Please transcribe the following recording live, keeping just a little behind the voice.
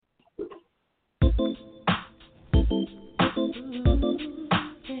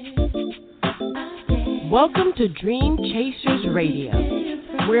Welcome to Dream Chasers Radio,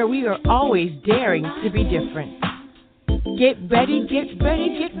 where we are always daring to be different. Get ready, get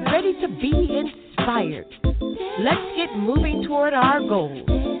ready, get ready to be inspired. Let's get moving toward our goals.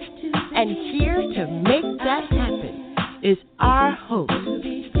 And here to make that happen is our host,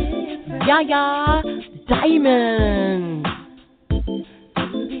 Yaya Diamond.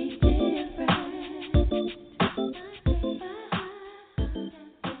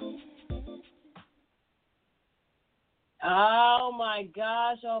 Oh my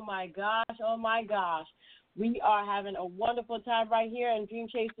gosh, oh my gosh, oh my gosh. We are having a wonderful time right here on Dream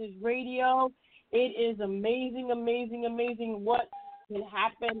Chasers Radio. It is amazing, amazing, amazing what can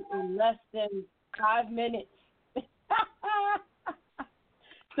happen in less than 5 minutes.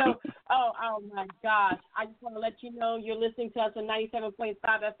 So, oh my gosh. I just want to let you know you're listening to us on 97.5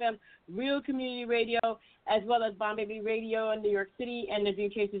 FM, Real Community Radio, as well as Bomb Baby Radio in New York City and the Dream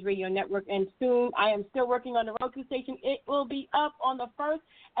Chasers Radio Network. And soon, I am still working on the Roku station. It will be up on the 1st.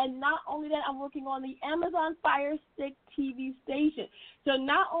 And not only that, I'm working on the Amazon Fire Stick TV station. So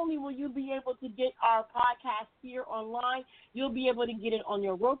not only will you be able to get our podcast here online, you'll be able to get it on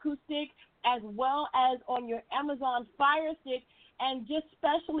your Roku stick as well as on your Amazon Fire Stick. And just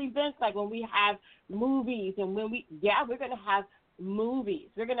special events like when we have movies and we're going to have movies.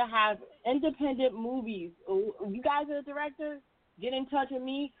 We're going to have independent movies. You guys are the directors, get in touch with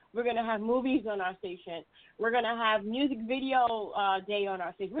me. We're going to have movies on our station. We're going to have music video day on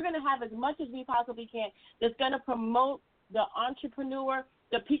our station. We're going to have as much as we possibly can that's going to promote the entrepreneur,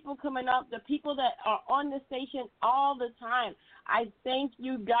 the people coming up, the people that are on the station all the time. I thank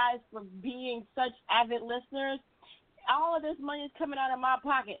you guys for being such avid listeners. All of this money is coming out of my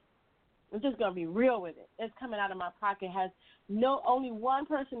pocket. I'm just going to be real with it. It's coming out of my pocket. Only one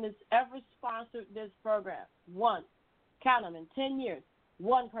person that's ever sponsored this program. One. Count them in 10 years.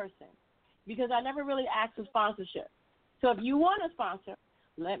 One person. Because I never really asked for sponsorship. So if you want to sponsor,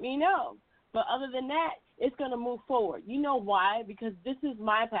 let me know. But other than that, it's going to move forward. You know why? Because this is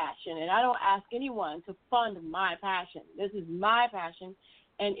my passion, and I don't ask anyone to fund my passion. This is my passion.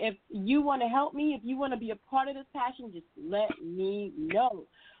 And if you want to help me, if you want to be a part of this passion, just let me know.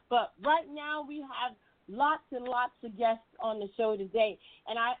 But right now we have lots and lots of guests on the show today.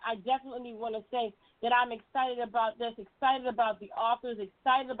 And I definitely want to say that I'm excited about this, excited about the authors,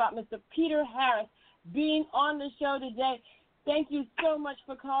 excited about Mr. Peter Harris being on the show today. Thank you so much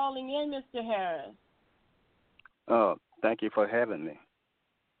for calling in, Mr. Harris. Oh, thank you for having me.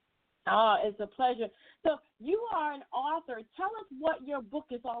 Oh, it's a pleasure. So you are an author. Tell us what your book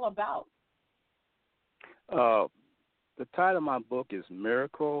is all about. The title of my book is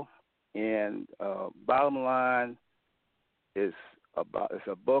Miracle, and bottom line is it's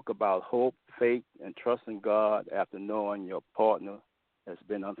a book about hope, faith, and trusting God after knowing your partner has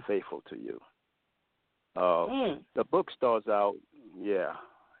been unfaithful to you. The book starts out,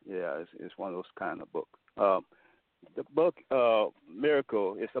 it's one of those kind of books. The book,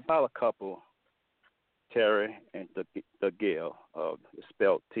 Miracle, is about a couple, Terry and DeGil. It's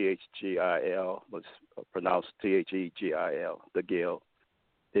spelled Thgil, but it's pronounced Thegil, DeGil.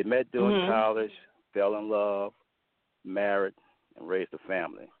 They met during college, fell in love, married, and raised a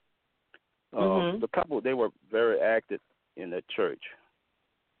family. The couple, they were very active in the church.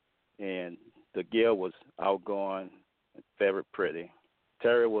 And DeGil was outgoing and very pretty.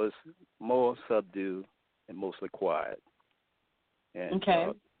 Terry was more subdued and mostly quiet. And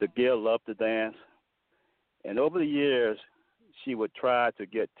DeGil loved to dance. And over the years, she would try to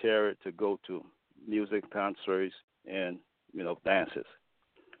get Terry to go to music concerts and, dances.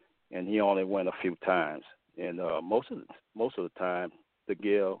 And he only went a few times. And most of the time,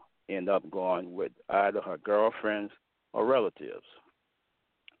 DeGil ended up going with either her girlfriends or relatives.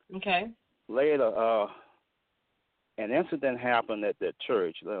 Okay. Later, an incident happened at their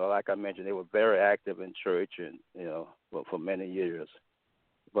church. Like I mentioned, they were very active in church and, for many years.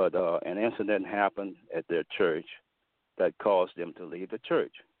 But an incident happened at their church that caused them to leave the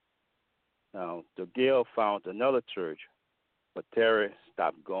church. Now, DeGil found another church, but Terry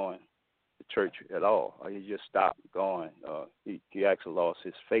stopped going to church at all. He just stopped going. He actually lost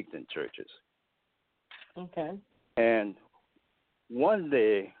his faith in churches. Okay. And one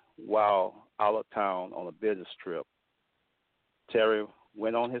day, while out of town on a business trip, Terry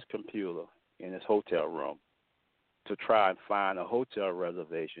went on his computer in his hotel room to try and find a hotel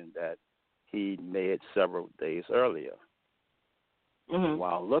reservation that he made several days earlier.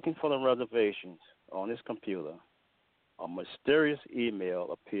 While looking for the reservations on his computer, a mysterious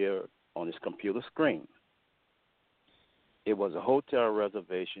email appeared on his computer screen. It was a hotel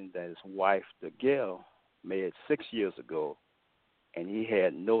reservation that his wife, DeGil, made 6 years ago, and he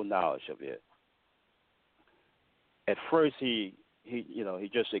had no knowledge of it. at first he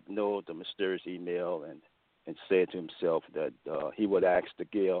just ignored the mysterious email and said to himself that he would ask the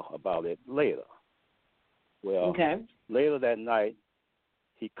girl about it later. Well, later that night,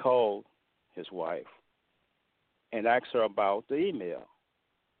 he called his wife and asked her about the email.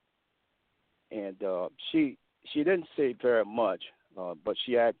 And she didn't say very much, but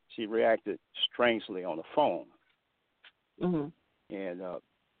she reacted strangely on the phone. Mm-hmm. And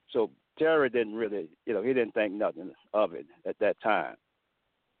so Terry didn't really, he didn't think nothing of it at that time.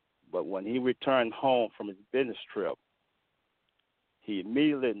 But when he returned home from his business trip, he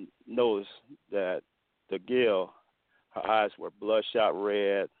immediately noticed that the girl, her eyes were bloodshot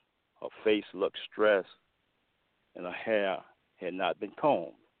red, her face looked stressed, and her hair had not been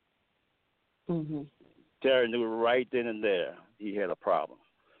combed. Mm-hmm. Terry knew right then and there he had a problem.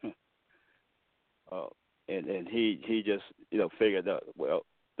 And he just, figured that, well,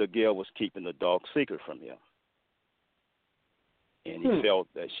 the girl was keeping the dark secret from him. And he felt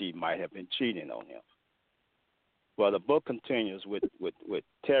that she might have been cheating on him. Well, the book continues with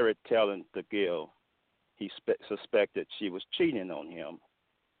Terry telling the girl he suspected she was cheating on him,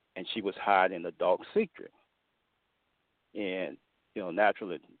 and she was hiding a dark secret. And,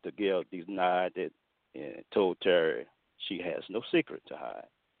 naturally, the girl denied it and told Terry she has no secret to hide.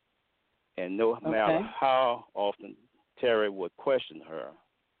 And no matter how often Terry would question her,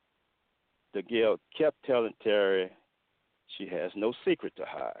 the girl kept telling Terry she has no secret to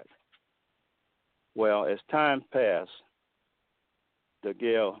hide. Well, as time passed, the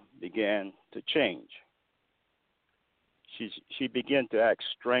girl began to change. She began to act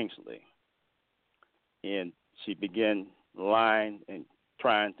strangely, and she began lying and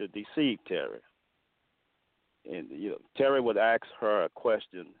trying to deceive Terry. And Terry would ask her a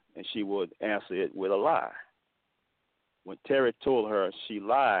question, and she would answer it with a lie. When Terry told her she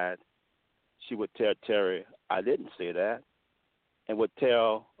lied, she would tell Terry, "I didn't say that," and would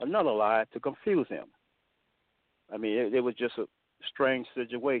tell another lie to confuse him. I mean, it was just a strange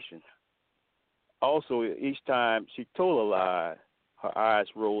situation. Also, each time she told a lie, her eyes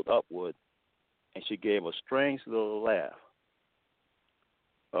rolled upward, and she gave a strange little laugh.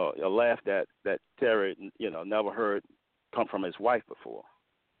 A laugh that Terry, never heard come from his wife before.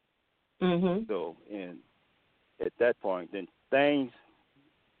 Mm-hmm. So, and at that point, then things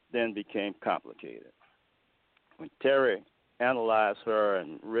then became complicated. When Terry analyzed her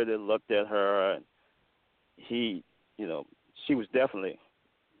and really looked at her, and he, she definitely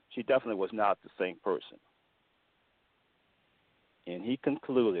was not the same person. And he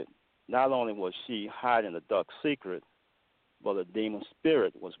concluded not only was she hiding a dark secret, but a demon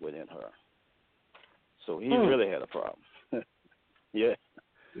spirit was within her. So he really had a problem. Yeah.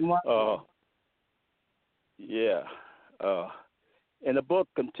 Wow. Yeah. And the book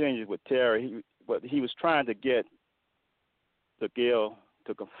continues with Terry. He was trying to get the girl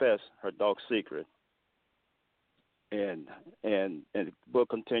to confess her dark secret. And the book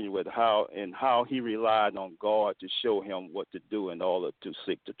continued with how he relied on God to show him what to do in order to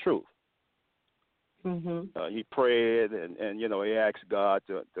seek the truth. Mm-hmm. He prayed and he asked God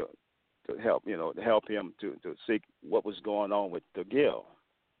to help help him to seek what was going on with the girl.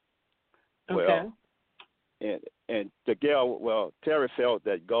 Okay. Well, and the girl, Terry felt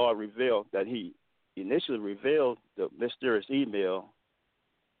that God revealed that he initially revealed the mysterious email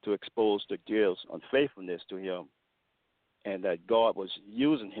to expose the girl's unfaithfulness to him, and that God was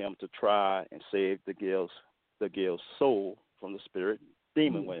using him to try and save the girl's soul from the spirit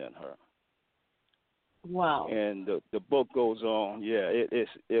demon within her. Wow. And the book goes on. Yeah,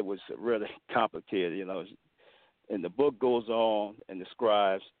 it was really complicated, And the book goes on and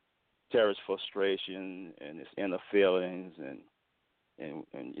describes Terry's frustration and his inner feelings, and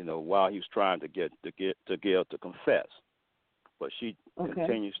while he was trying to get the girl to confess, but she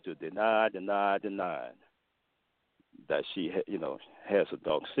continues to deny that she has a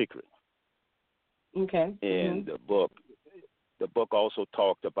dark secret. Okay. And the book also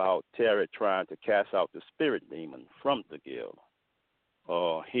talked about Terry trying to cast out the spirit demon from the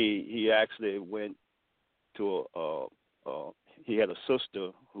girl. He actually went to he had a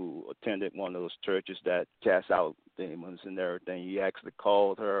sister who attended one of those churches that cast out demons and everything. He actually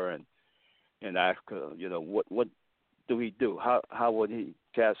called her and asked her, what do we do? How would he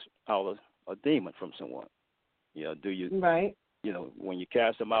cast out a demon from someone? Do you when you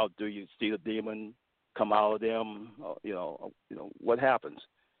cast them out, do you see the demon come out of them? What happens?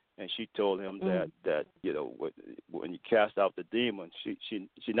 And she told him that when you cast out the demon, she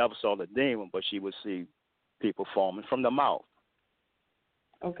never saw the demon, but she would see people forming from the mouth.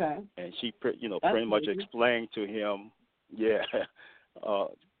 Okay. And she pretty much explained to him,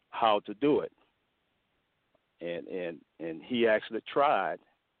 how to do it. and he actually tried,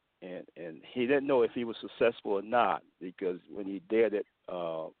 and he didn't know if he was successful or not, because when he did it,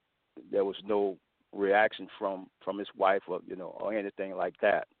 there was no reaction from his wife, or anything like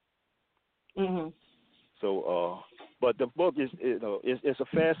that. Mhm. So, but the book is, it's a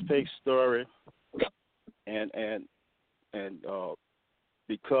fast-paced story, and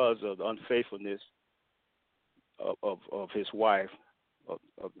because of the unfaithfulness of his wife, of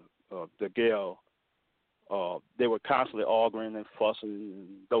the girl, they were constantly arguing and fussing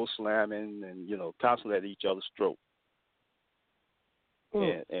and door slamming, and constantly at each other's throat.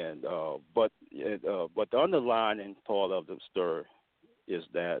 But the underlying part of the story is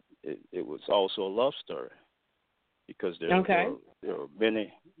that it was also a love story, because there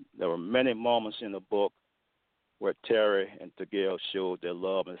were many moments in the book where Terry and Tegel showed their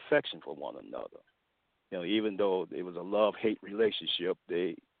love and affection for one another. Even though it was a love-hate relationship,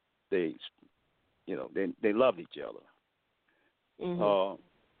 they loved each other. Mhm.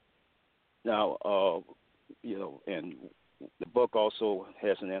 Now, and the book also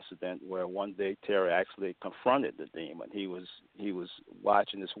has an incident where one day Terry actually confronted the demon. He was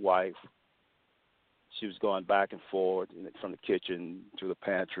watching his wife. She was going back and forth from the kitchen to the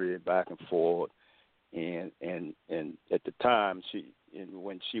pantry, back and forth, and at the time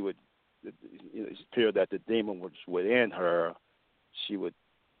when she would, it appeared that the demon was within her.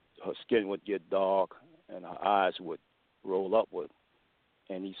 Her skin would get dark and her eyes would roll upward.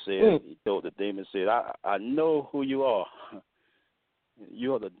 And he said, he told the demon, said, I know who you are.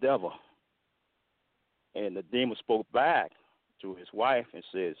 You're the devil. And the demon spoke back to his wife and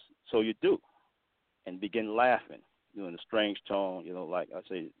says, so you do, and began laughing, in a strange tone, like I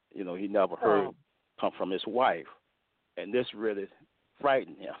say, he never heard it come from his wife. And this really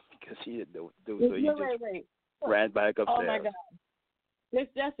frightened him, because he didn't know. So he just ran back upstairs. Oh my God,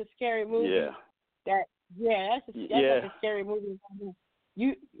 that's a scary movie. Yeah. That's like a scary movie.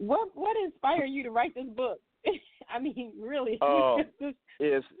 What inspired you to write this book? I mean, really.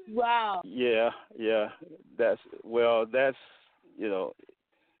 It's wow. Yeah. That's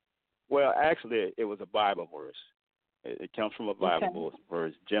actually it was a Bible verse. It comes from a Bible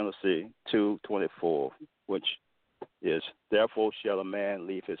verse, Genesis 2:24, which is, therefore shall a man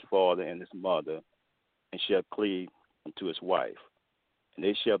leave his father and his mother, and shall cleave unto his wife, and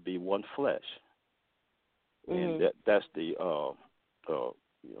they shall be one flesh. And that's the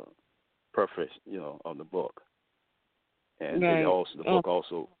purpose, of the book. And right. the book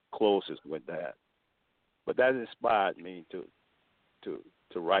also closes with that. But that inspired me to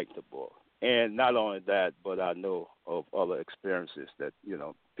write the book. And not only that, but I know of other experiences that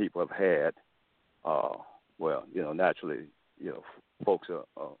people have had. Naturally, folks are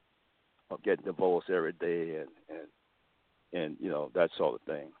getting divorced every day, and that sort of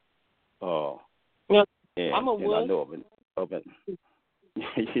thing. And I'm a and I know of it.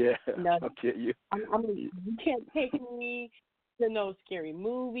 Yeah. No, Okay. you can't take me to no scary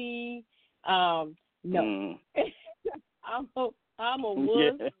movie. No. I'm a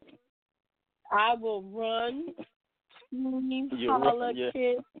wuss. Yeah. I will run, scream, holler,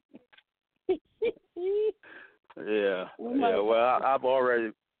 kiss. Yeah. Well, I've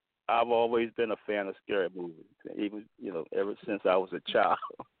always been a fan of scary movies. Even ever since I was a child,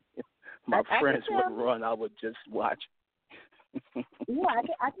 my friends would run. I would just watch. Yeah,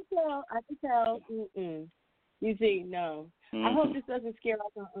 I can tell. You see, no. I hope this doesn't scare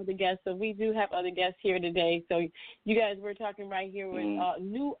off our other guests. So we do have other guests here today. So you guys, we're talking right here with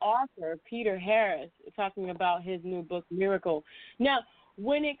new author Peter Harris, talking about his new book, Miracle. Now,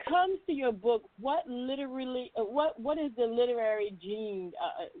 when it comes to your book, what is the literary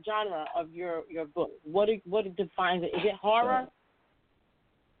genre of your book? What defines it? Is it horror?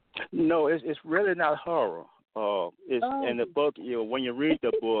 No, it's really not horror. In the book, when you read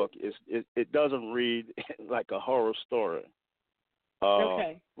the book, it doesn't read like a horror story.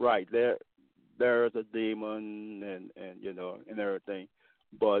 Okay. Right, there's a demon and everything,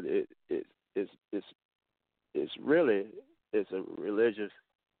 but it's really a religion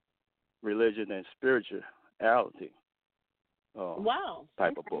and spirituality wow.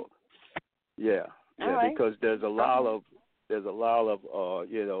 type of book. Yeah, right. Because there's a lot of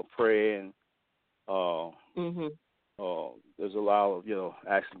praying. There's a lot of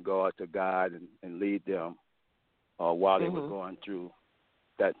asking God to guide and lead them while they were going through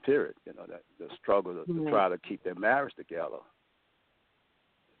that period. That the struggle to try to keep their marriage together.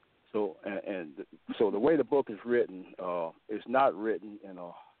 So so the way the book is written, it's not written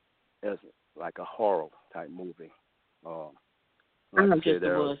as like a horror type movie. Like I say,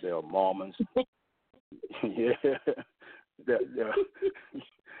 there are moments. Yeah.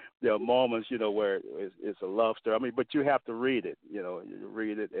 there are moments, where it's a love story. I mean, but you have to read it. You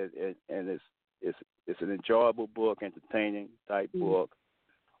read it, and it's an enjoyable book, entertaining type book.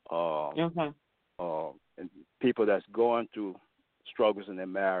 Okay. And people that's going through struggles in their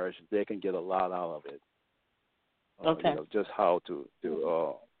marriage, they can get a lot out of it. Okay. Just how to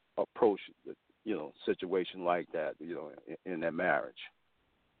approach situation like that, in their marriage.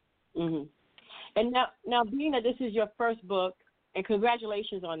 Mhm. And now, being that this is your first book, and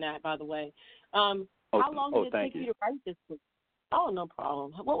congratulations on that, by the way. How long did it take you to write this book? Oh, no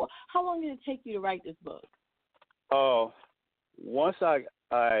problem. How long did it take you to write this book? Once I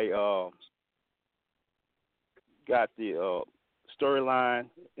got the storyline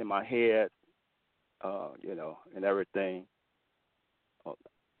in my head, and everything,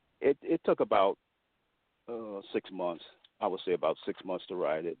 it took about 6 months. I would say about 6 months to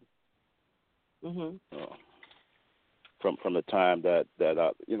write it. Mhm. From the time that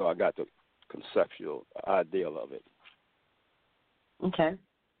I got the conceptual ideal of it. Okay.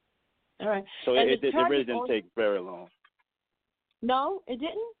 All right. So it really didn't take very long. No, it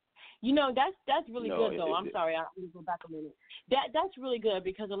didn't. That's really good though. I'm sorry, I'm gonna go back a minute. That's really good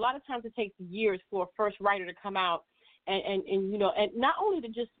because a lot of times it takes years for a first writer to come out and not only to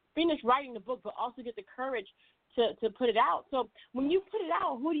just finish writing the book, but also get the courage to put it out. So when you put it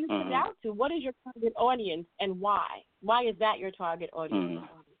out, who do you put it out to? What is your target audience and why? Why is that your target audience?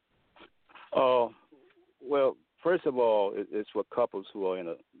 Well, first of all, it's for couples who are in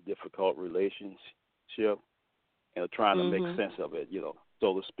a difficult relationship and are trying to make sense of it,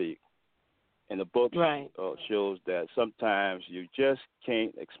 so to speak. And the book shows that sometimes you just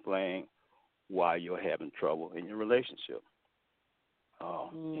can't explain why you're having trouble in your relationship.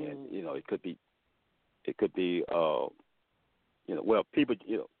 And it could be well, people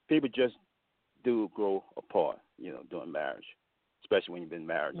just do grow apart, during marriage, especially when you've been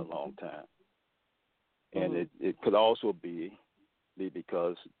married a long time. And it could also be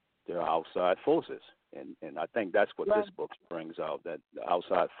because there are outside forces, and I think that's what this book brings out, that the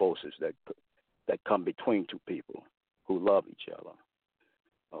outside forces that come between two people who love each other.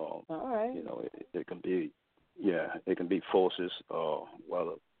 All right. It can be, it can be forces,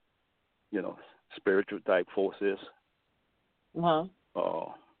 spiritual type forces, or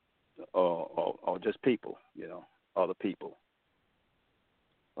just people, other people.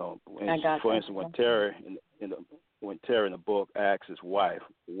 For instance, when Terry in the book asks his wife,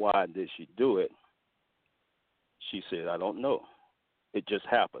 why did she do it? She said, I don't know. It just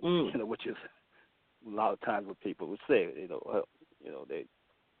happened, which is a lot of times what people would say, they,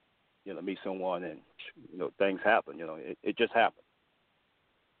 meet someone and, things happen, it just happened.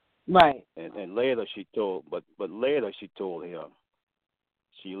 Right. And later she told, but later she told him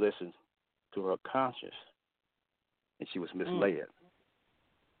she listened to her conscience and she was misled.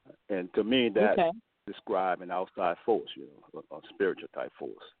 And to me, that describes an outside force, a spiritual type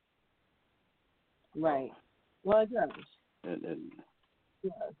force. Right. Well, it does. And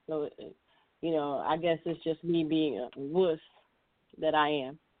so, I guess it's just me being a wuss that I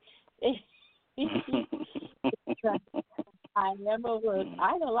am. I am a wuss.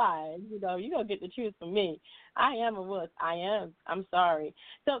 I don't lie. You're going to get the truth from me. I am a wuss. I am. I'm sorry.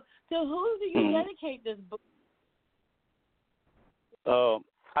 So who do you dedicate this book?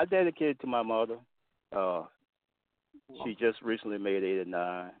 I dedicate it to my mother. She just recently made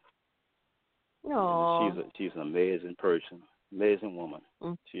 89. She's an amazing person, amazing woman.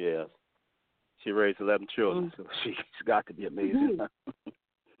 She is. She raised 11 children, so she's got to be amazing.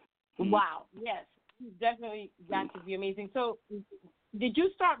 Wow. Yes, she's definitely got to be amazing. So, did you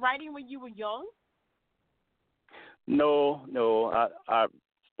start writing when you were young? No. I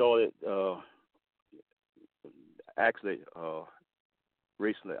started actually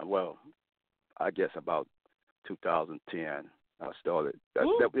recently. Well, I guess about 2010. I started.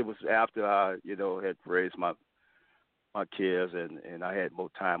 It was after I, had raised my kids and I had more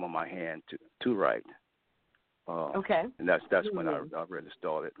time on my hand to write. Okay. And that's when I really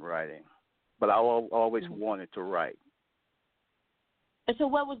started writing. But I always wanted to write. And so,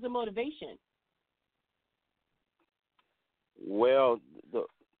 what was the motivation? Well,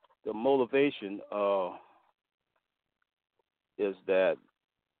 the motivation is that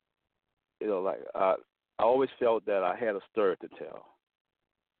I always felt that I had a story to tell.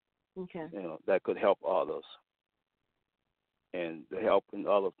 Okay. That could help others, and the help in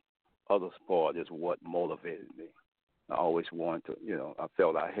others' part is what motivated me. I always wanted to, I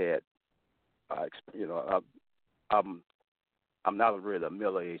felt I had, I'm not really a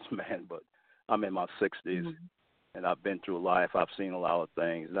middle-aged man, but I'm in my 60s, and I've been through life. I've seen a lot of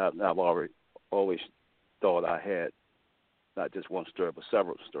things, and I've always thought I not just one story, but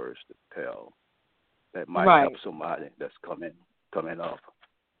several stories to tell that might Right. help somebody that's coming up.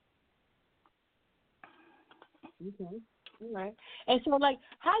 Okay. All right. And so, like,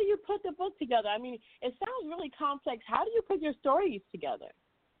 how do you put the book together? I mean, it sounds really complex. How do you put your stories together?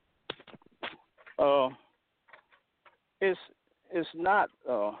 It's not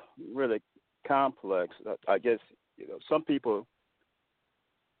really complex. I guess some people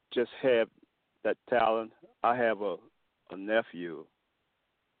just have that talent. I have a nephew.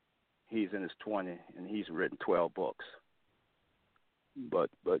 He's in his 20s and he's written 12 books. But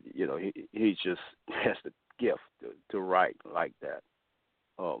he just has the gift to write like that.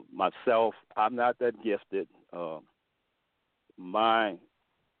 Myself, I'm not that gifted. My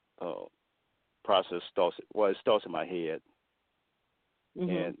process starts in my head,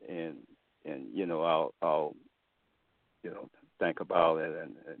 and I'll think about it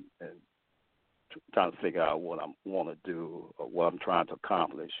and trying to figure out what I want to do or what I'm trying to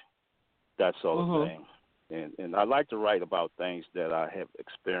accomplish, that sort of thing. And I like to write about things that I have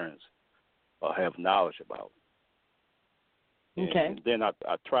experienced or have knowledge about. Okay. And then I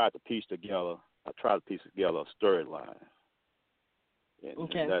try to piece together a storyline. And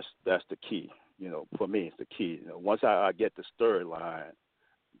that's the key. For me, it's the key. Once I get the storyline,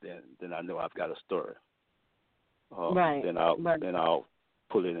 then I know I've got a story. Right. Then I'll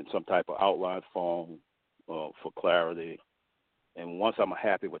put it in some type of outline form for clarity. And once I'm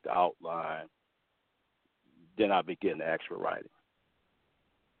happy with the outline, then I begin the actual writing.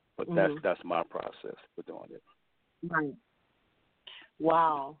 But that's my process for doing it. Right.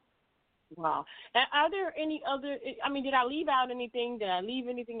 Wow. And are there any other? I mean, did I leave out anything? Did I leave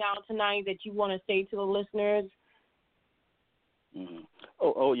anything out tonight that you want to say to the listeners? Mm-hmm.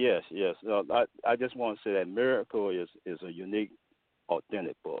 Oh yes. I just want to say that Miracle is a unique,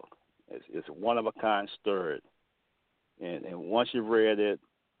 authentic book. It's a one of a kind story, and once you've read it,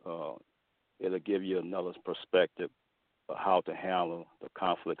 it'll give you another perspective of how to handle the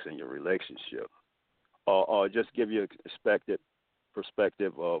conflicts in your relationship, or just give you a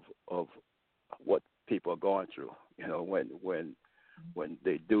perspective of what people are going through. When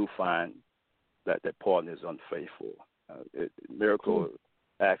they do find that their partner is unfaithful. Miracle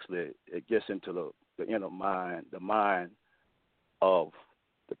actually it gets into the inner mind, the mind of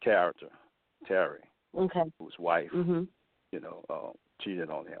the character, Terry, whose wife, cheated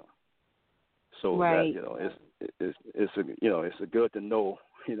on him. So right. that it's good to know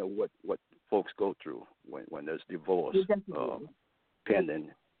what folks go through when there's divorce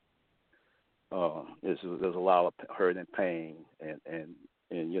pending. There's a lot of hurt and pain and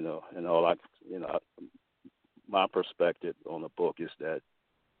all that. My perspective on the book is that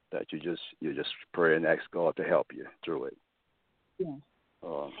you just pray and ask God to help you through it. Yeah.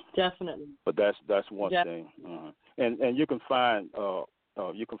 Definitely. But that's one thing. And you can find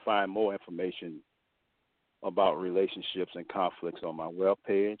more information about relationships and conflicts on my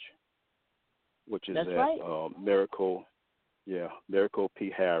webpage, which is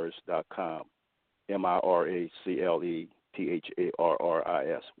miraclepharris.com.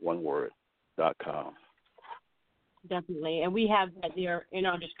 MIRACLEPHARRIS, one word, .com. Definitely. And we have that there in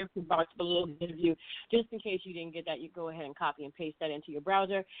our description box below the interview. Just in case you didn't get that, you go ahead and copy and paste that into your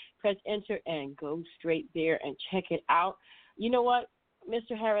browser, press enter, and go straight there and check it out. You know what,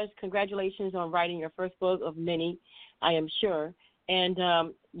 Mr. Harris, congratulations on writing your first book of many, I am sure. And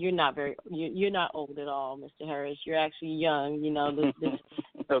you're not old at all, Mr. Harris. You're actually young. This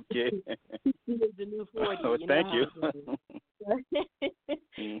okay. This is the new 40. Oh, thank you.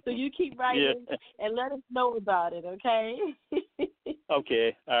 So you keep writing and let us know about it, okay?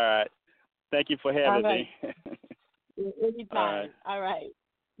 Okay. All right. Thank you for having me. Anytime. All right.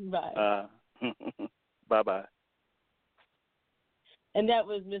 Bye. Bye-bye. And that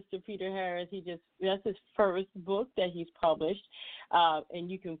was Mr. Peter Harris. That's his first book that he's published, and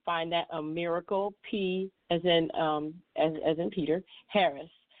you can find that on Miracle, P as in Peter,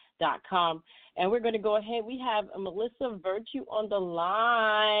 Harris.com. And we're going to go ahead. We have Melissa Virtue on the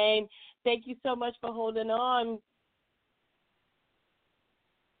line. Thank you so much for holding on.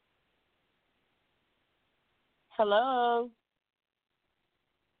 Hello.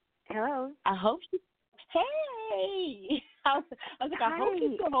 Hello. I hope she. Hey. I was like, I hope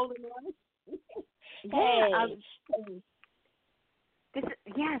she's still holding on.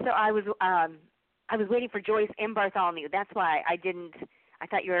 So I was waiting for Joyce M. Bartholomew. That's why I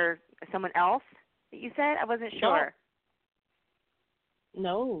thought you were someone else that you said. I wasn't sure.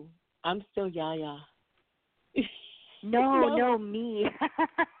 No, I'm still Yaya. No, me.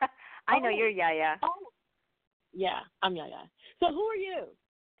 I know you're Yaya. Oh. Yeah, I'm Yaya. So who are you?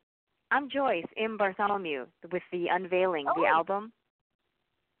 I'm Joyce M. Bartholomew with the Unveiling, the album.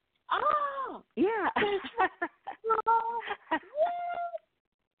 Oh. Yeah.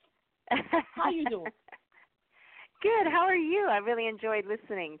 How you doing? Good. How are you? I really enjoyed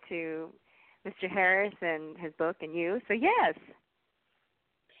listening to Mr. Harris and his book and you. So yes.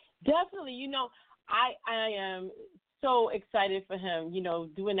 Definitely. I am so excited for him,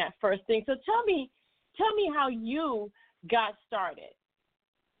 doing that first thing. So tell me how you got started.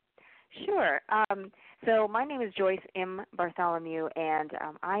 Sure. So my name is Joyce M. Bartholomew, and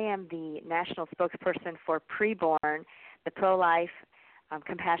I am the national spokesperson for Preborn, the pro-life,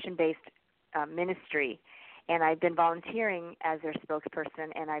 compassion-based ministry. And I've been volunteering as their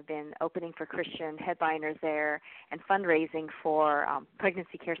spokesperson, and I've been opening for Christian headliners there and fundraising for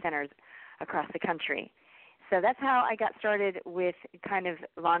pregnancy care centers across the country. So that's how I got started with kind of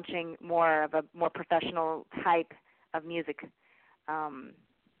launching more of a more professional type of music,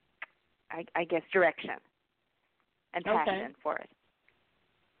 I guess, direction and passion for it.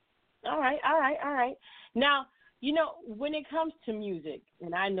 All right. Now, when it comes to music,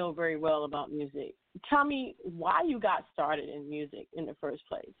 and I know very well about music, tell me why you got started in music in the first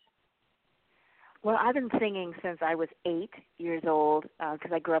place. Well, I've been singing since I was 8 years old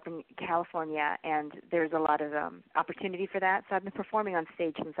because I grew up in California, and there's a lot of opportunity for that. So I've been performing on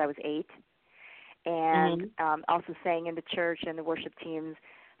stage since I was 8, and also sang in the church and the worship teams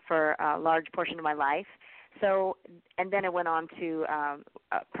for a large portion of my life. So, and then I went on to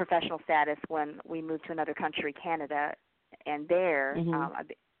professional status when we moved to another country, Canada, and there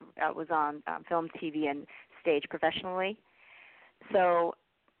I was on film, TV, and stage professionally. So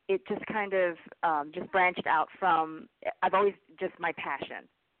it just kind of just branched out from, I've always just my passion.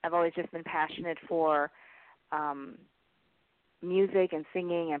 I've always just been passionate for music and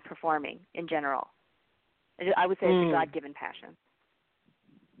singing and performing in general. I would say it's a God-given passion.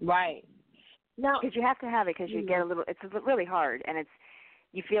 Right. Now, because you have to have it, because you get it's really hard, and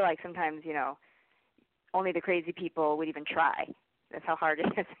you feel like sometimes, only the crazy people would even try. That's how hard it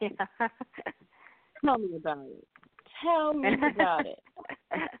is. Tell me about it. Tell me about it.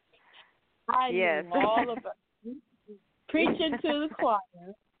 I know all about preaching to the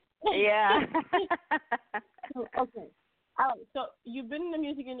choir. Yeah. Okay. All right. So you've been in the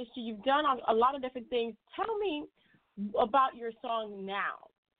music industry. You've done a lot of different things. Tell me about your song now.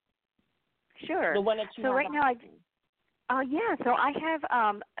 Sure. The one that you so have right now, so I have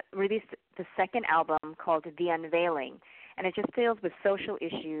released the second album called The Unveiling, and it just deals with social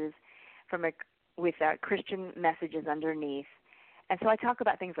issues with Christian messages underneath. And so I talk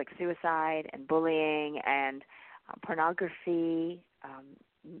about things like suicide and bullying and pornography,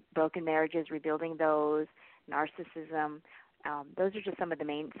 broken marriages, rebuilding those, narcissism. Those are just some of the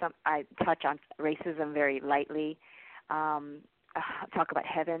main. I touch on racism very lightly. Talk about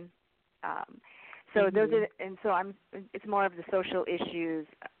heaven. So those are, and so it's more of the social issues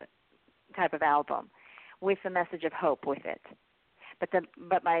type of album, with a message of hope with it.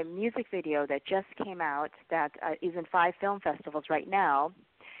 But my music video that just came out, that is in 5 film festivals right now,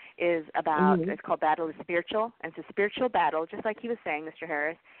 is about, it's called Battle is Spiritual, and it's a spiritual battle, just like he was saying, Mr.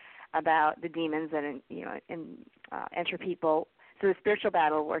 Harris, about the demons that enter people. So the spiritual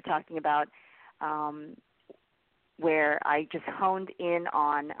battle we're talking about, where I just honed in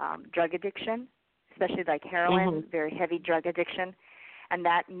on drug addiction, especially like heroin, very heavy drug addiction, and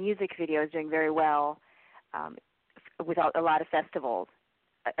that music video is doing very well without a lot of festivals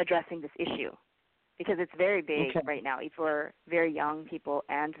addressing this issue, because it's very big right now for very young people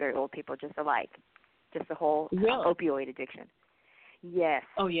and very old people just alike, just the whole opioid addiction. Yes.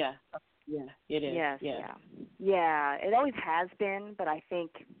 Oh, yeah. Yeah, it is. Yes, yeah. It always has been, but I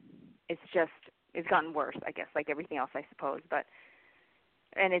think it's gotten worse, I guess, like everything else, I suppose.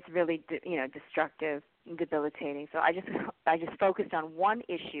 And it's really, destructive and debilitating. So I just focused on one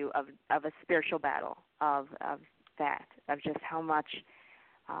issue of a spiritual battle, of just how much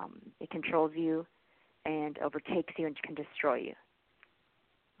it controls you and overtakes you and can destroy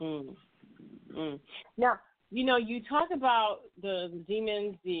you. Now, you talk about the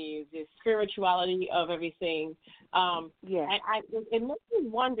demons, the spirituality of everything. Yes. And it makes me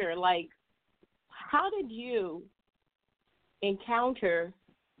wonder, like, how did you encounter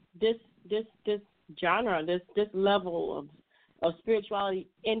this genre, this level of spirituality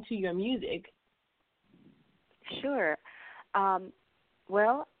into your music? Sure.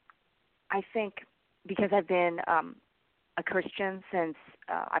 Well, I think because I've been a Christian since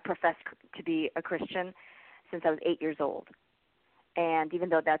I professed to be a Christian since I was 8 years old. And even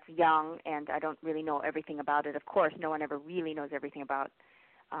though that's young and I don't really know everything about it, of course, no one ever really knows everything about,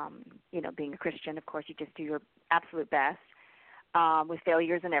 being a Christian. Of course, you just do your absolute best. with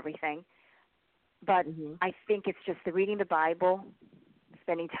failures and everything. But I think it's just the reading the Bible,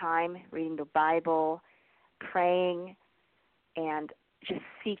 spending time reading the Bible, praying, and just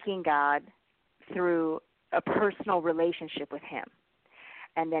seeking God through a personal relationship with Him.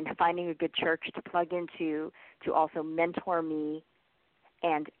 And then finding a good church to plug into to also mentor me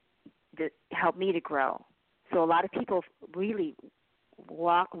and to help me to grow. So a lot of people really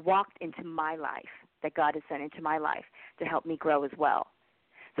walked into my life, that God has sent into my life to help me grow as well.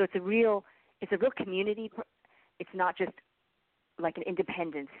 So it's a real community. It's not just like an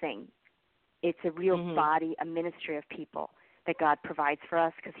independent thing. It's a real body, a ministry of people that God provides for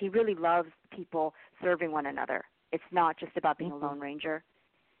us, because He really loves people serving one another. It's not just about being a lone ranger.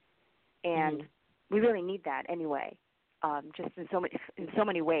 And we really need that anyway, just in so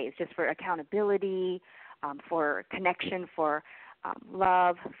many ways, just for accountability, for connection, for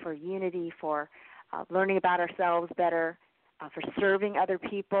love, for unity, for learning about ourselves better, for serving other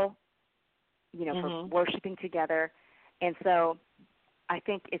people, for worshiping together. And so I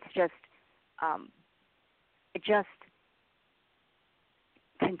think it's just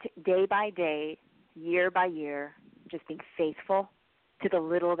day by day, year by year, just being faithful to the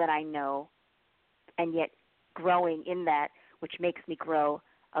little that I know, and yet growing in that, which makes me grow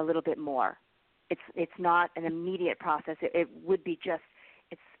a little bit more. It's not an immediate process. It would be just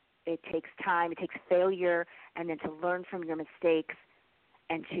it takes time, it takes failure, and then to learn from your mistakes,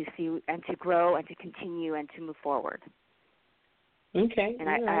 and to see and to grow and to continue and to move forward. Okay. And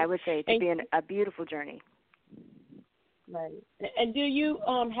I would say it's been a beautiful journey. Right. And do you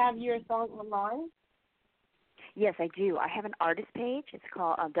have your song online? Yes, I do. I have an artist page. It's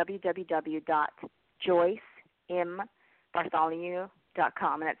called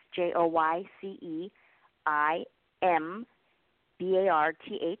www.joyceimbartholomew.com, and that's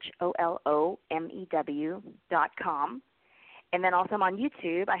Joyceimbartholomew.com. And then also I'm on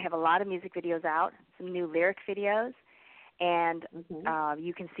YouTube. I have a lot of music videos out, some new lyric videos, and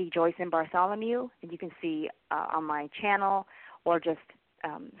you can see Joyce M. Bartholomew, and you can see on my channel, or just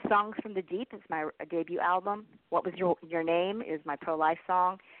Songs from the Deep is my debut album. What Was Your Name is my pro-life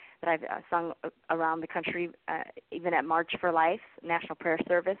song that I've sung around the country, even at March for Life, National Prayer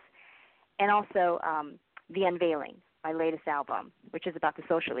Service. And also The Unveiling, my latest album, which is about the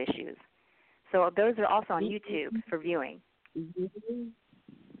social issues. So those are also on YouTube for viewing.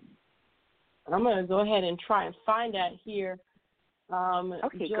 I'm going to go ahead and try and find that here.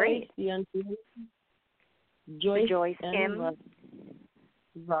 Okay, Joyce, great. The Unveiling. Joyce M.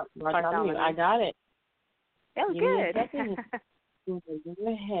 Bartholomew. I got it. That was good. Go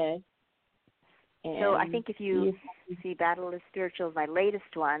ahead. So I think if you see Battle of the Spirituals, my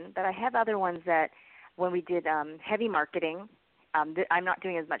latest one, but I have other ones that when we did heavy marketing, I'm not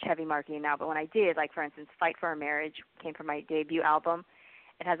doing as much heavy marketing now, but when I did, like for instance, Fight for Our Marriage came from my debut album.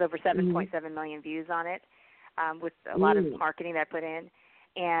 It has over 7.7 million views on it, with a lot of marketing that I put in.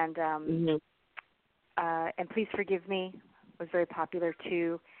 And Please Forgive Me was very popular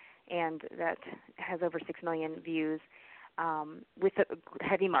too, and that has over 6 million views, with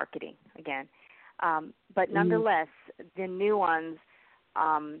heavy marketing again. But nonetheless, the new ones,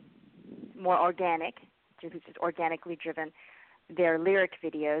 more organic, just organically driven, they're lyric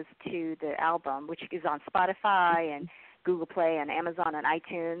videos to the album, which is on Spotify and Google Play and Amazon and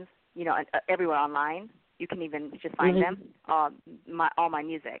iTunes, everywhere online. You can even just find them, all my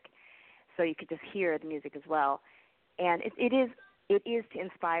music. So you could just hear the music as well. And it is to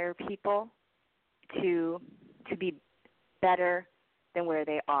inspire people to be better than where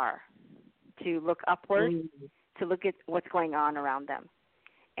they are, to look upward, to look at what's going on around them,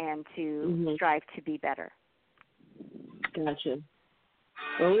 and to strive to be better. Gotcha.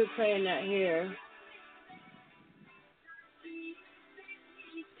 Well, we're playing that here.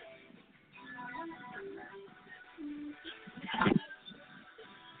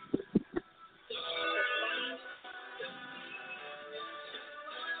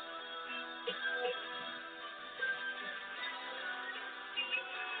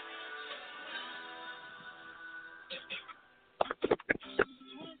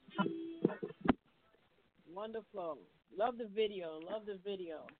 Wonderful. Love the video.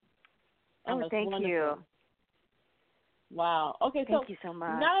 Oh, thank you. Wow. Okay, thank you so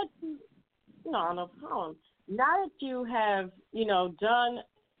much. Now that no problem. Now that you have, done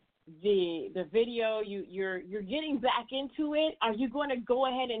the video, you're getting back into it. Are you going to go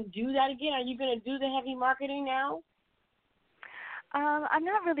ahead and do that again? Are you going to do the heavy marketing now? I'm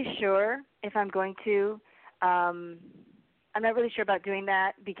not really sure if I'm going to. I'm not really sure about doing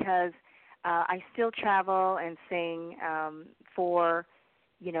that because I still travel and sing for,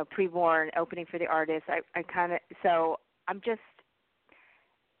 pre-born, opening for the artists. So I'm just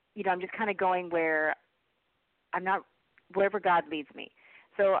I'm just kind of going where I'm not, wherever God leads me.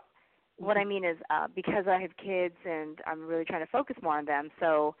 So what I mean is because I have kids and I'm really trying to focus more on them,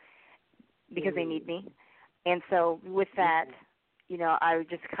 so because they need me. And so with that, I was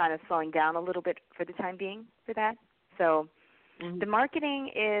just kind of slowing down a little bit for the time being for that. So the marketing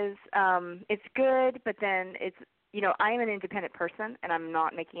is, it's good, but then it's, I am an independent person and I'm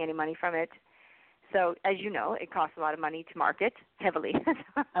not making any money from it. So as you know, it costs a lot of money to market heavily.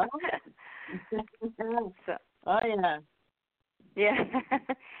 So, oh yeah. Yeah.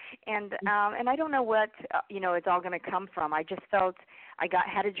 And I don't know what, it's all going to come from. I just felt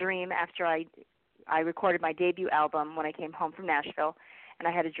had a dream after I recorded my debut album when I came home from Nashville, and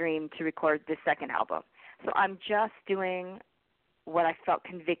I had a dream to record this second album. So I'm just doing what I felt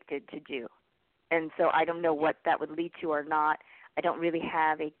convicted to do. And so I don't know what that would lead to or not. I don't really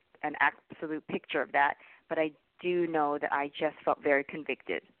have an absolute picture of that, but I do know that I just felt very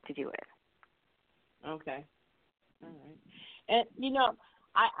convicted to do it. Okay. All right. And,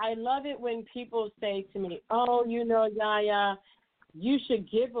 I love it when people say to me, oh, Yaya, you should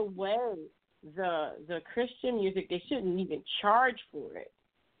give away the Christian music. They shouldn't even charge for it.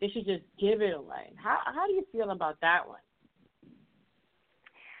 They should just give it away. How do you feel about that one?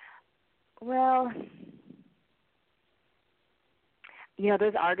 Well,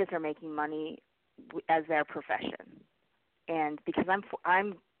 those artists are making money as their profession, and because I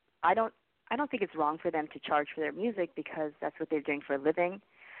don't think it's wrong for them to charge for their music because that's what they're doing for a living.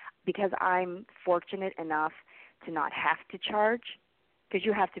 Because I'm fortunate enough to not have to charge, because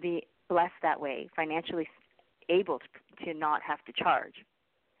you have to be blessed that way, financially able to not have to charge.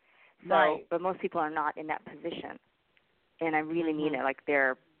 So, right. But most people are not in that position, and I really mean it. Like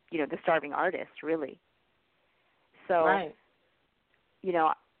they're, the starving artists, really. So, right.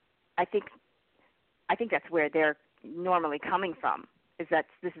 I think that's where they're normally coming from. Is that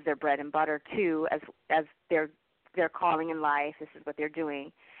this is their bread and butter too, as their calling in life. This is what they're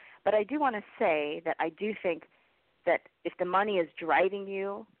doing. But I do want to say that I do think that if the money is driving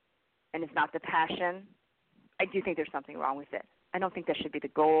you, and it's not the passion, I do think there's something wrong with it. I don't think that should be the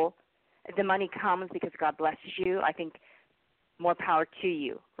goal. If the money comes because God blesses you, I think more power to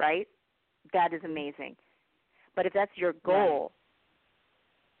you, right? That is amazing. But if that's your goal,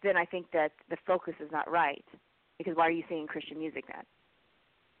 then I think that the focus is not right. Because why are you singing Christian music then?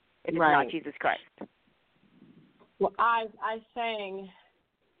 If it's not Jesus Christ. Well, I sang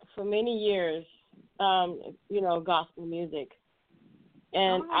for many years, gospel music.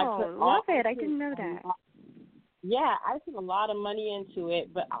 And love it. I didn't know that. Yeah, I put a lot of money into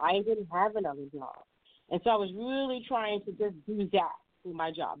it, but I didn't have another job. And so I was really trying to just do that for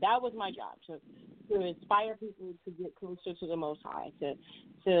my job. That was my job, to inspire people to get closer to the Most High, to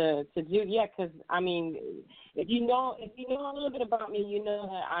do, because, if you know a little bit about me, you know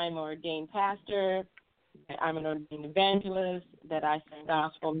that I'm an ordained pastor, that I'm an ordained evangelist, that I sing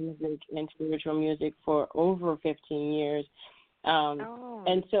gospel music and spiritual music for over 15 years.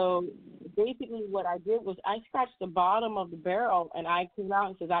 And so basically what I did was I scratched the bottom of the barrel, and I came out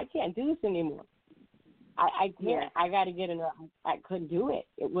and said, I can't do this anymore. I can't. I got to get enough. I couldn't do it.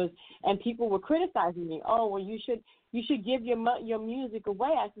 It was, and people were criticizing me. Oh, well, you should give your music away.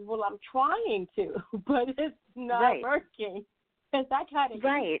 I said, well, I'm trying to, but it's not working. Because I kind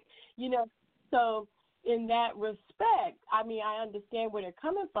of, So in that respect, I understand where they're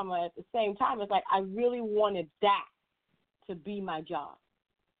coming from. But at the same time, it's like I really wanted that to be my job.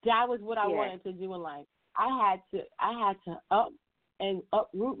 That was what I wanted to do in life. I had to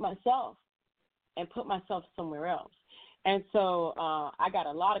uproot myself and put myself somewhere else. And so I got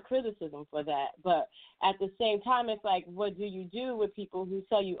a lot of criticism for that. But at the same time, it's like, what do you do with people who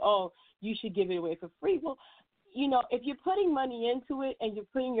tell you, oh, you should give it away for free? Well, if you're putting money into it and you're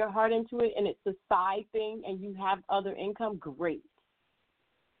putting your heart into it and it's a side thing and you have other income, great.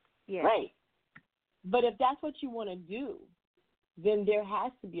 Yeah. Great. But if that's what you want to do, then there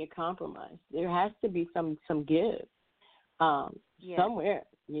has to be a compromise. There has to be some give somewhere,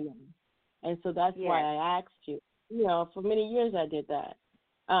 And so that's why I asked you. For many years I did that.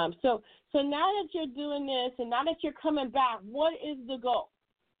 So now that you're doing this and now that you're coming back, what is the goal?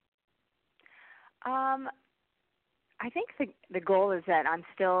 I think the goal is that I'm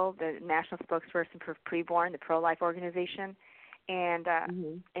still the national spokesperson for Preborn, the pro-life organization, and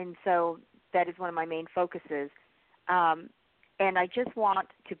so that is one of my main focuses. And I just want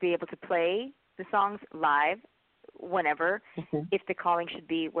to be able to play the songs live whenever, if the calling should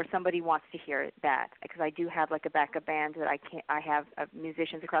be where somebody wants to hear that, because I do have like a backup band that I have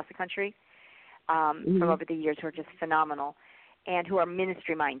musicians across the country from over the years who are just phenomenal and who are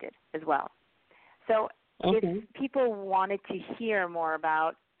ministry minded as well. So if people wanted to hear more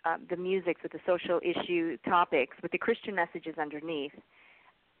about the music with the social issue topics with the Christian messages underneath,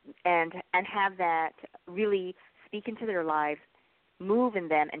 and have that really speak into their lives, move in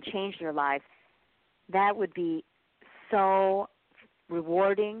them, and change their lives, that would be so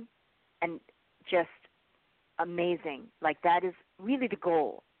rewarding and just amazing. Like, that is really the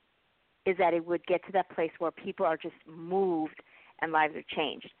goal, is that it would get to that place where people are just moved and lives are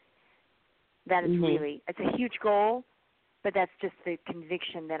changed. That is really, it's a huge goal, but that's just the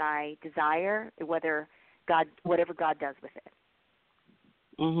conviction that I desire, whatever God does with it.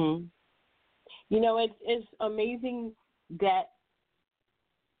 Mhm. You know, it's amazing that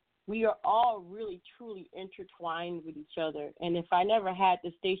we are all really, truly intertwined with each other. And if I never had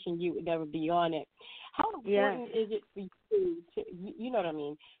the station, you would never be on it. How important is it for you to, you know what I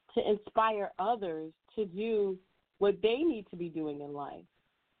mean, to inspire others to do what they need to be doing in life?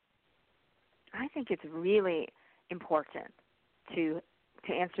 I think it's really important to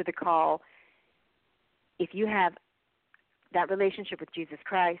answer the call. If you have that relationship with Jesus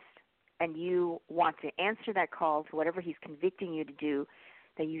Christ and you want to answer that call to whatever he's convicting you to do,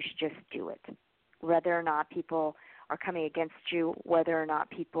 then you should just do it. Whether or not people are coming against you, whether or not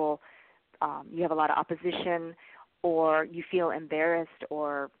people, you have a lot of opposition, or you feel embarrassed,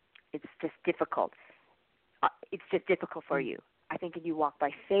 or it's just difficult. It's just difficult for you. I think that you walk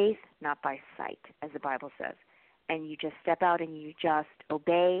by faith, not by sight, as the Bible says. And you just step out and you just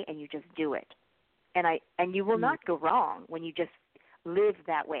obey and you just do it. And you will not go wrong when you just live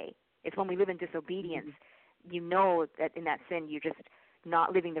that way. It's when we live in disobedience, you know that in that sin you're just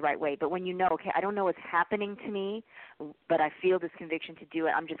not living the right way. But when you know, okay, I don't know what's happening to me, but I feel this conviction to do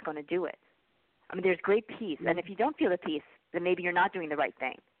it, I'm just going to do it. I mean, there's great peace. And if you don't feel the peace, then maybe you're not doing the right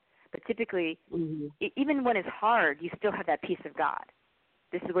thing. But typically, even when it's hard, you still have that peace of God.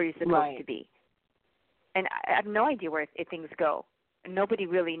 This is where you're supposed to be. And I have no idea where if things go. Nobody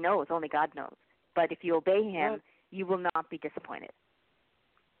really knows. Only God knows. But if you obey him, you will not be disappointed.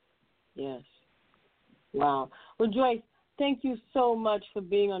 Yes. Wow. Well, Joyce, thank you so much for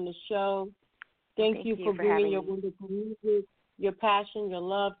being on the show. Thank you for bringing your wonderful music, your passion, your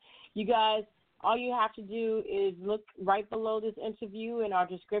love. You guys, all you have to do is look right below this interview in our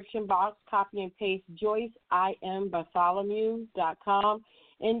description box, copy and paste JoyceIMBartholomew.com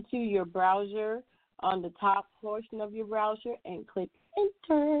into your browser on the top portion of your browser and click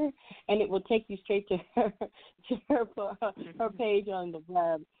enter, and it will take you straight to her page on the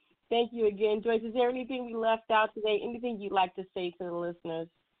web. Thank you again, Joyce. Is there anything we left out today? Anything you'd like to say to the listeners?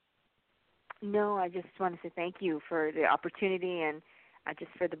 No, I just want to say thank you for the opportunity and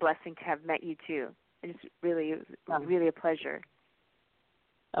just for the blessing to have met you too. It was really a pleasure.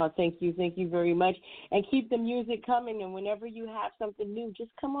 Oh, thank you very much. And keep the music coming, and whenever you have something new,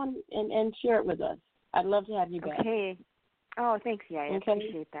 just come on and share it with us. I'd love to have you back. Okay. Oh, thanks, yeah, I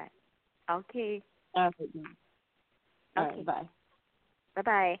appreciate that. Okay. All right. All right, bye.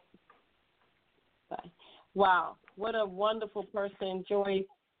 Bye-bye. Bye. Wow, what a wonderful person, Joyce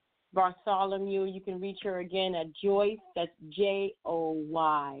Bartholomew. You can reach her again at Joyce, that's Joyce,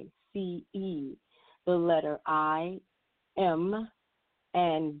 the letter I-M,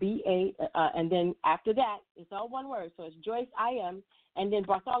 and B-A, and then after that, it's all one word, so it's Joyce I-M, and then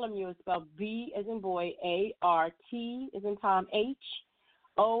Bartholomew is spelled B as in boy, A-R-T as in Tom,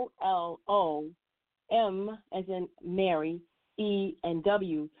 H-O-L-O-M as in Mary, E and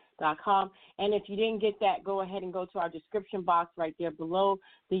W.com. And if you didn't get that, go ahead and go to our description box right there below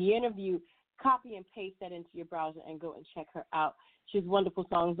the interview. Copy and paste that into your browser and go and check her out. She has wonderful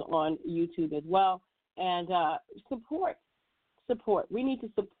songs on YouTube as well. And support. We need to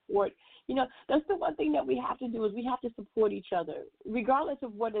support. You know, that's the one thing that we have to do is we have to support each other, regardless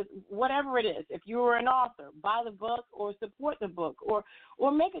of whatever it is. If you're an author, buy the book or support the book or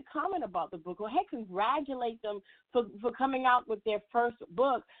make a comment about the book or, hey, congratulate them for coming out with their first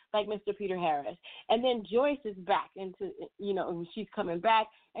book like Mr. Peter Harris. And then Joyce is back into, you know, she's coming back.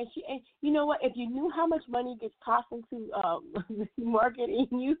 And you know what, if you knew how much money gets tossed into marketing,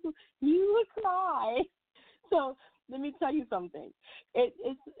 you would cry. So let me tell you something.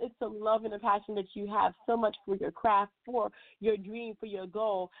 It's a love and a passion that you have so much for your craft, for your dream, for your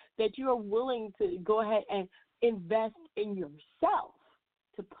goal, that you are willing to go ahead and invest in yourself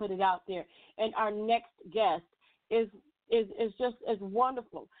to put it out there. And our next guest is just as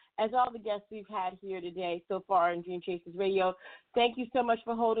wonderful as all the guests we've had here today so far in Dream Chasers Radio. Thank you so much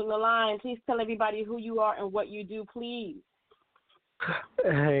for holding the line. Please tell everybody who you are and what you do, please.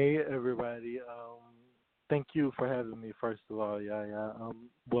 Hey, everybody. Thank you for having me, first of all, Yaya.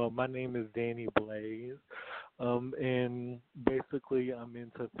 Well, my name is Danny Blaze, and basically I'm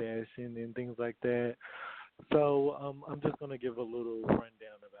into fashion and things like that. So I'm just going to give a little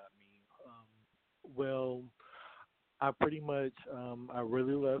rundown about me. Well, I pretty much I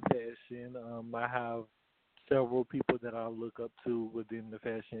really love fashion. I have several people that I look up to within the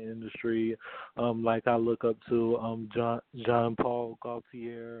fashion industry. Like I look up to Jean Paul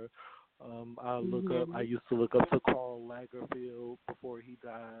Gaultier. I used to look up to Karl Lagerfeld before he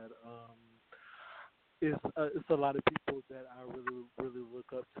died. It's a lot of people that I really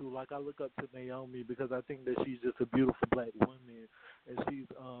look up to. Like I look up to Naomi because I think that she's just a beautiful black woman, and she's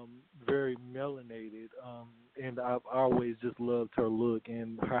very melanated. And I've always just loved her look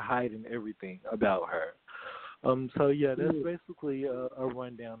and her height and everything about her. So yeah, that's basically a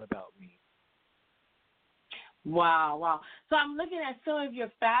rundown about me. Wow, wow. So I'm looking at some of your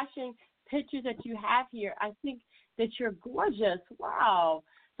fashion pictures that you have here. I think that you're gorgeous. Wow.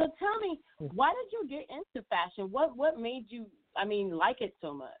 So tell me, why did you get into fashion? What made you, like it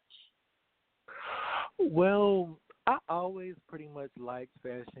so much? Well, I always pretty much liked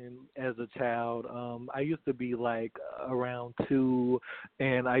fashion as a child. I used to be like around 2,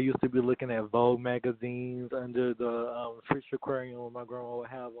 and I used to be looking at Vogue magazines under the Fish Aquarium when my grandma would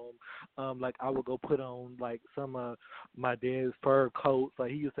have them. Like I would go put on like some of my dad's fur coats.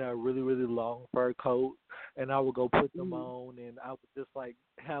 Like he used to have really, really long fur coats, and I would go put them on, and I would just like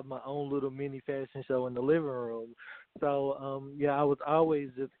have my own little mini fashion show in the living room. So, yeah, I was always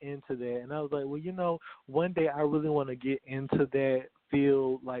just into that. And I was like, well, one day I really want to get into that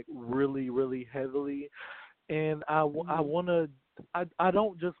field, like, really, really heavily. And I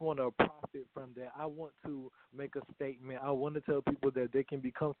don't just want to profit from that. I want to make a statement. I want to tell people that they can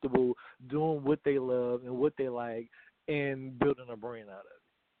be comfortable doing what they love and what they like and building a brand out of it.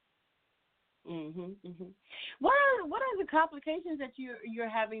 What are the complications that you're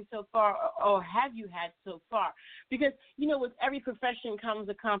having so far, or have you had so far? Because with every profession comes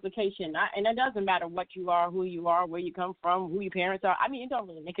a complication, and it doesn't matter what you are, who you are, where you come from, who your parents are. It don't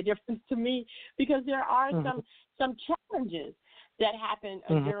really make a difference to me because there are some challenges that happen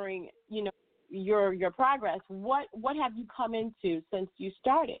during your progress. What have you come into since you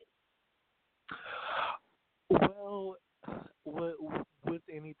started? Well, with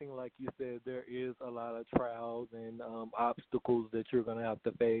anything like you said, there is a lot of trials and obstacles that you're going to have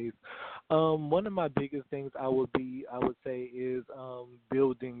to face. One of my biggest things I would say is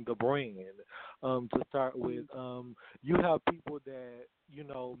building the brand. To start with, you have people that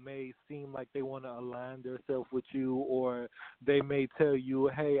may seem like they want to align themselves with you, or they may tell you,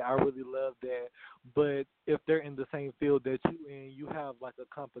 hey, I really love that. But if they're in the same field that you in, you have like a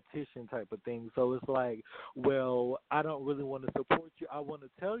competition type of thing. So it's like, well, I don't really want to support you. I want to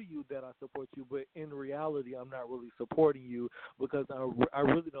tell you that I support you, but in reality, I'm not really supporting you because I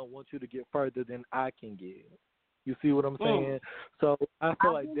really don't want you to get further than I can get. You see what I'm saying? So I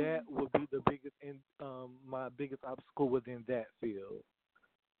feel like that would be the biggest, my biggest obstacle within that field.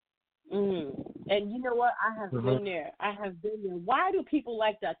 And you know what? I have been there. Why do people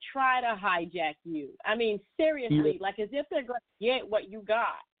like to try to hijack you? Seriously, like as if they're going to get what you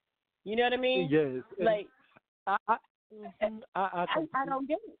got. You know what I mean? Yes. Like, I don't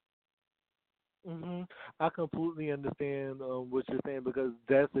get it. I completely understand what you're saying because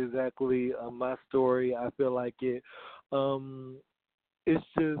that's exactly my story. I feel like it's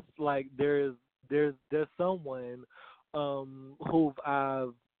just like there's someone who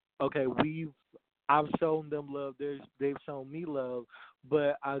I've shown them love. They've shown me love,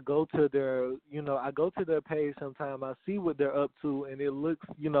 but I go to their page sometime. I see what they're up to, and it looks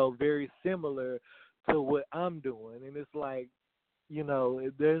very similar to what I'm doing, and it's like.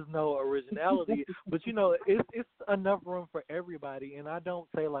 There's no originality, but it's enough room for everybody. And I don't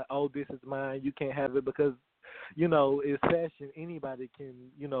say like, oh, this is mine, you can't have it because, it's fashion. Anybody can,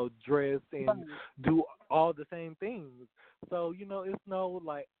 dress and do all the same things. So, it's no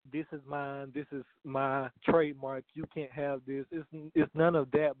like, this is mine, this is my trademark, you can't have this. It's none of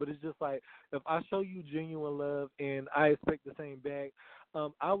that. But it's just like, if I show you genuine love and I expect the same back,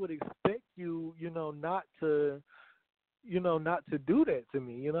 I would expect you, not to do that to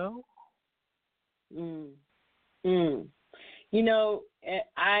me,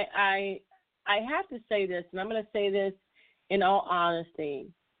 I have to say this, and I'm going to say this in all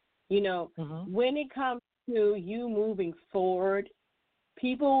honesty. When it comes to you moving forward,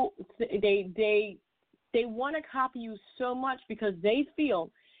 people they want to copy you so much because they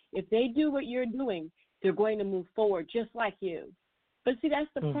feel if they do what you're doing, they're going to move forward just like you. But see, that's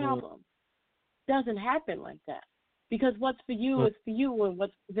the problem. It doesn't happen like that. Because what's for you is for you, and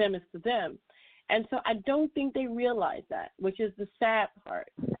what's for them is for them. And so I don't think they realize that, which is the sad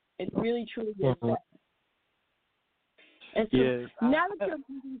part. It really, truly is sad. And so now that you're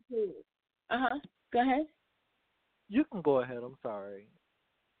moving forward, go ahead. You can go ahead. I'm sorry.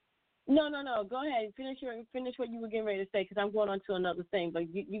 No. Go ahead. Finish what you were getting ready to say, because I'm going on to another thing.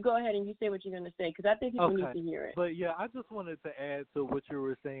 But you go ahead and you say what you're going to say, because I think people need to hear it. But yeah, I just wanted to add to what you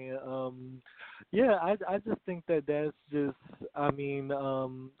were saying. Yeah, I just think that's just. I mean,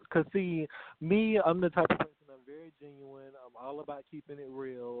 'cause see, me, I'm the type of person. I'm very genuine. I'm all about keeping it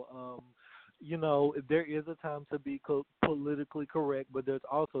real. You know, there is a time to be politically correct, but there's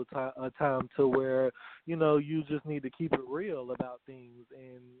also a time to where, you know, you just need to keep it real about things,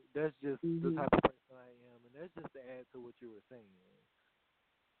 and that's just the type of person I am, and that's just to add to what you were saying.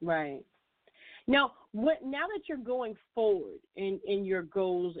 Right. Now, now that you're going forward in your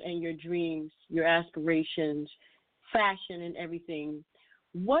goals and your dreams, your aspirations, fashion and everything,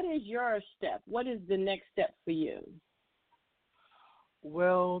 what is your step? What is the next step for you?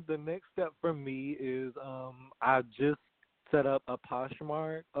 Well, the next step for me is I just set up a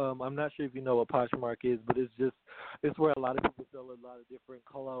Poshmark. I'm not sure if you know what Poshmark is, but it's where a lot of people sell a lot of different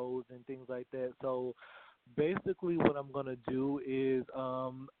clothes and things like that. So basically what I'm going to do is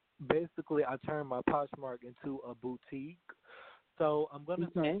basically I turn my Poshmark into a boutique. So I'm going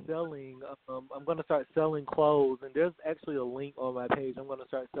to start selling. I'm going to start selling clothes, and there's actually a link on my page. I'm going to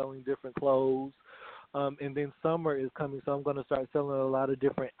start selling different clothes, and then summer is coming, so I'm going to start selling a lot of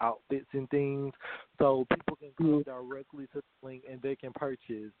different outfits and things. So people can go directly to the link and they can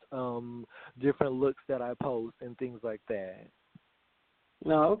purchase different looks that I post and things like that.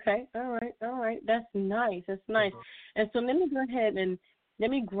 Oh, okay. All right. That's nice. And so let me go ahead and let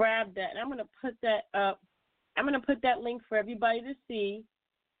me grab that, and I'm going to put that up. I'm going to put that link for everybody to see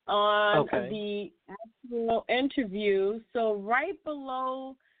on the actual interview. So right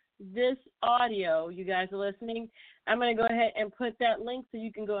below this audio, you guys are listening, I'm going to go ahead and put that link so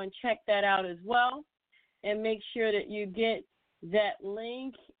you can go and check that out as well, and make sure that you get that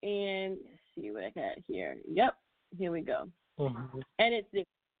link. And let's see what I got here. Yep, here we go. And it's there.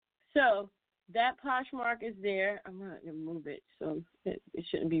 So that Poshmark is there. I'm going to move it so it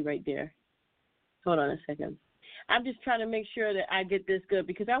shouldn't be right there. Hold on a second. I'm just trying to make sure that I get this good,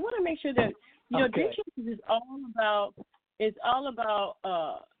 because I want to make sure that, you know, Dream Chasers is all about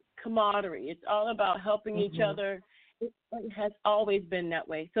camaraderie. It's all about helping each other. It has always been that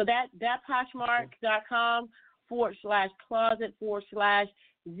way. So that Poshmark.com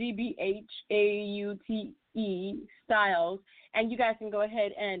 //ZBHAUTE styles, and you guys can go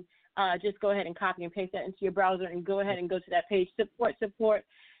ahead and just go ahead and copy and paste that into your browser and go ahead and go to that page. Support.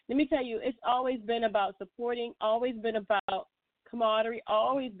 Let me tell you, it's always been about supporting, always been about camaraderie,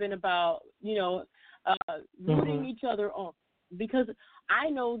 always been about, you know, rooting each other on. Because I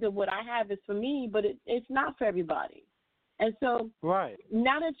know that what I have is for me, but it's not for everybody. And so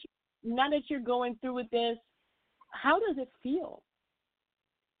now that you're going through with this, how does it feel?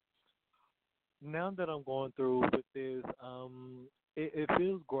 Now that I'm going through with this, it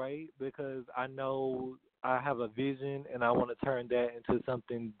feels great, because I know I have a vision and I want to turn that into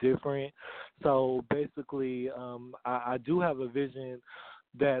something different. So basically, I do have a vision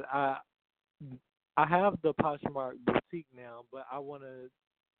that I have the Poshmark boutique now, but I want to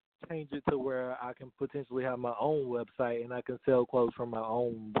change it to where I can potentially have my own website and I can sell clothes from my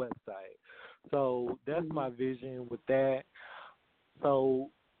own website. So that's my vision with that.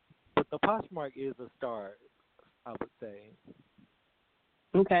 So, but the Poshmark is a start, I would say.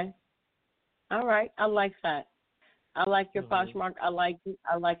 Okay. All right. I like that. I like your Poshmark. I like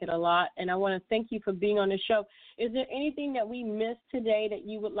it a lot, and I want to thank you for being on the show. Is there anything that we missed today that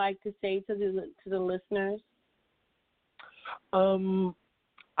you would like to say to the listeners?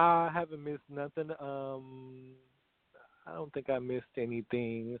 I haven't missed nothing. I don't think I missed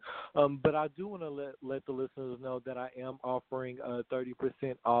anything. But I do want to let the listeners know that I am offering a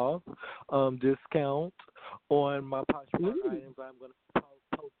 30% off discount on my Poshmark items. I'm going to be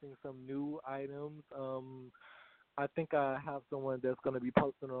posting some new items. I think I have someone that's going to be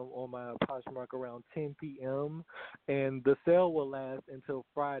posting on my Poshmark around 10 p.m. And the sale will last until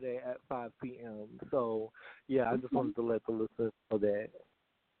Friday at 5 p.m. So, yeah, I just wanted to let the listeners know that.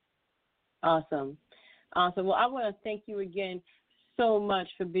 Awesome. Well, I want to thank you again so much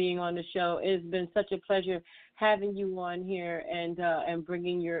for being on the show. It's been such a pleasure having you on here and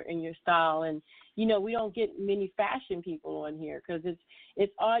bringing your style. And, you know, we don't get many fashion people on here because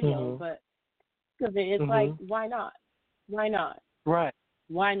it's audio, but it's like, why not? Why not? Right.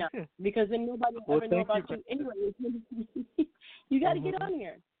 Why not? Because then nobody will ever know about you anyway. You got to get on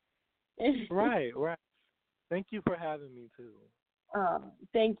here. Right. Thank you for having me, too.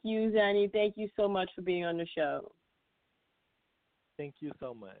 Thank you, Zanny. Thank you so much for being on the show. Thank you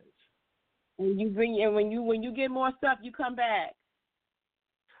so much. And when you get more stuff, you come back.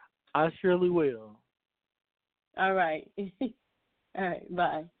 I surely will. All right. All right.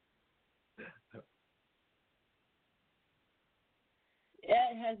 Bye.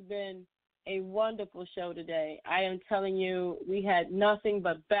 It has been a wonderful show today. I am telling you, we had nothing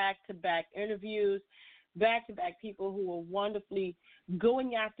but back-to-back interviews, back-to-back people who were wonderfully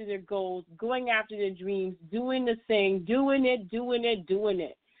going after their goals, going after their dreams, doing the thing, doing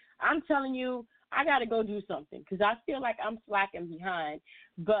it. I'm telling you, I got to go do something because I feel like I'm slacking behind.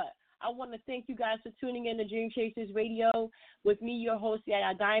 But I want to thank you guys for tuning in to Dream Chasers Radio with me, your host,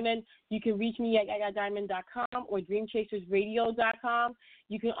 Yaya Diamond. You can reach me at yayadiamond.com or dreamchasersradio.com.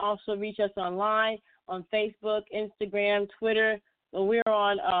 You can also reach us online on Facebook, Instagram, Twitter. We're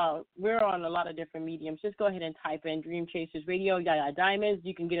on a lot of different mediums. Just go ahead and type in Dream Chasers Radio, Yaya Diamonds.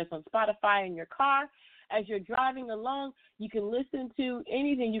 You can get us on Spotify in your car. As you're driving along, you can listen to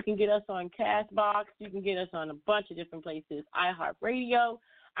anything. You can get us on Castbox. You can get us on a bunch of different places, iHeartRadio.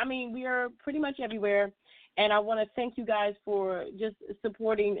 I mean, we are pretty much everywhere, and I want to thank you guys for just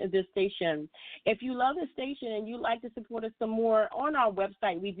supporting this station. If you love the station and you'd like to support us some more, on our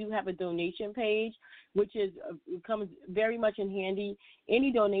website we do have a donation page, which comes very much in handy.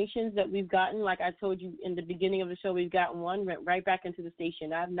 Any donations that we've gotten, like I told you in the beginning of the show, we've gotten one, went right back into the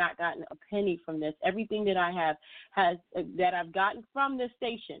station. I've not gotten a penny from this. Everything that I have that I've gotten from this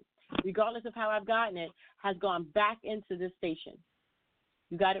station, regardless of how I've gotten it, has gone back into this station.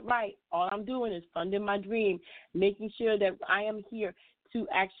 You got it right. All I'm doing is funding my dream, making sure that I am here to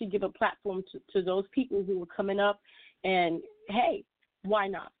actually give a platform to those people who are coming up. And, hey, why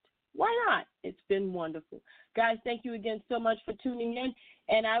not? Why not? It's been wonderful. Guys, thank you again so much for tuning in.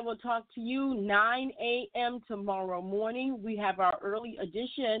 And I will talk to you 9 a.m. tomorrow morning. We have our early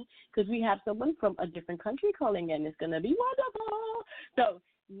edition because we have someone from a different country calling in. It's going to be wonderful. So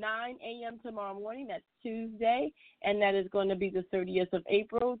 9 a.m. tomorrow morning. That's Tuesday, and that is going to be the 30th of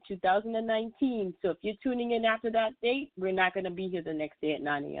April, 2019. So if you're tuning in after that date, we're not going to be here the next day at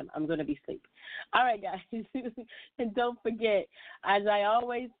 9 a.m. I'm going to be asleep. All right, guys. And don't forget, as I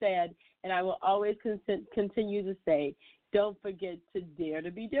always said, and I will always continue to say, don't forget to dare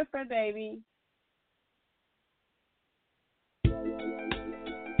to be different, baby.